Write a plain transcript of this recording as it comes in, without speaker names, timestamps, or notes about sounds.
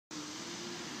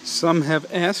Some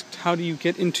have asked, how do you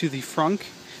get into the Frunk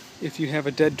if you have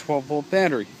a dead 12-volt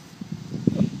battery?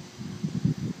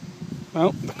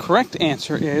 Well, the correct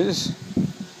answer is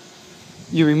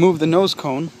you remove the nose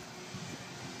cone,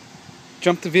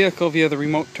 jump the vehicle via the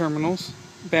remote terminals,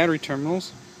 battery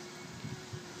terminals,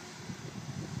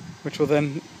 which will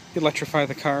then electrify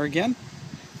the car again,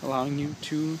 allowing you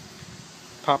to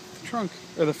pop the trunk,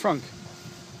 or the Frunk.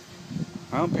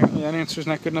 Well, apparently that answer is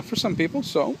not good enough for some people,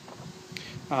 so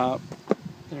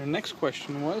their next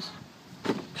question was,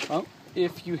 well,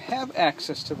 if you have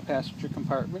access to the passenger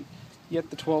compartment, yet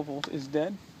the 12-volt is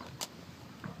dead,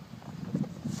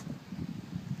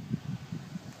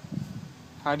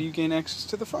 how do you gain access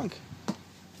to the Frunk?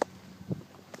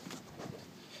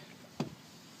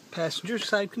 Passenger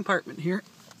side compartment here.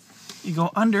 You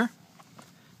go under.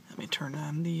 Let me turn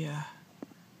on the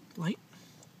light.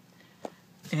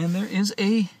 And there is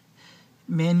a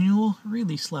manual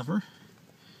release lever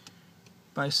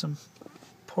by some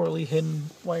poorly hidden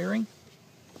wiring.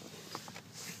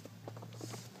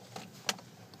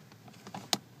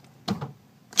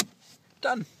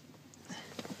 Done.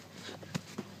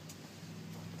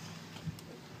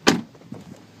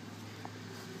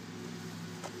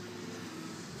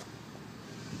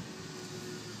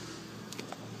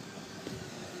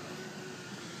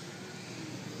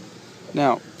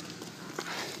 Now,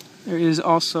 there is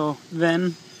also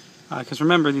then, because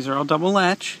remember these are all double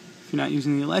latch, if you're not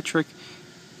using the electric,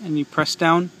 and you press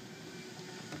down,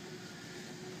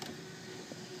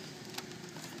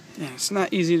 and it's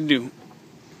not easy to do.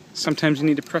 Sometimes you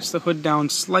need to press the hood down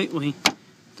slightly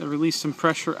to release some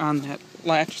pressure on that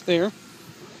latch there.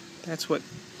 That's what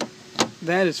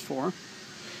that is for.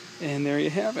 And there you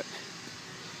have it.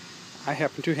 I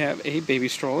happen to have a baby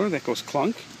stroller that goes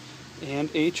clunk and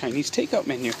a Chinese takeout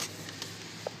menu.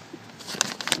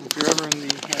 If you're ever in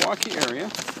the Milwaukee area,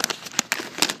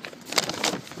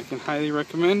 I can highly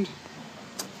recommend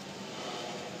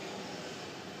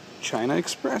China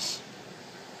Express,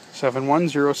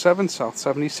 7107 South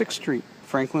 76th Street,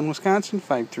 Franklin, Wisconsin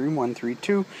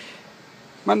 53132.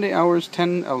 Monday hours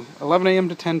 11 a.m.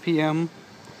 to 10 p.m.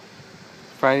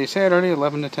 Friday, Saturday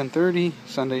 11 to 10:30.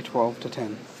 Sunday 12 to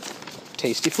 10.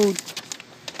 Tasty food.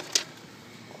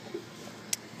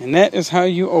 And that is how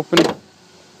you open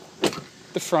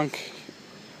the Frunk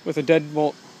with a dead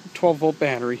 12-volt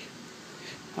battery.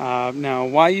 Now,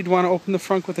 why you'd want to open the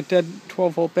Frunk with a dead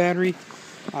 12-volt battery?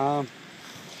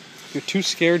 You're too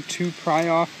scared to pry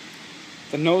off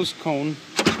the nose cone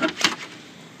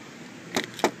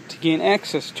to gain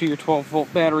access to your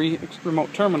 12-volt battery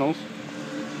remote terminals.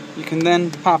 You can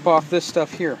then pop off this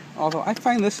stuff here. Although I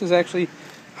find this is actually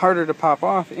harder to pop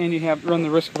off, and you run the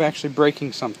risk of actually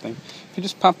breaking something. If you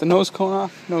just pop the nose cone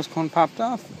off, nose cone popped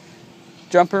off,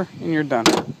 jumper, and you're done.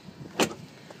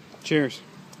 Cheers.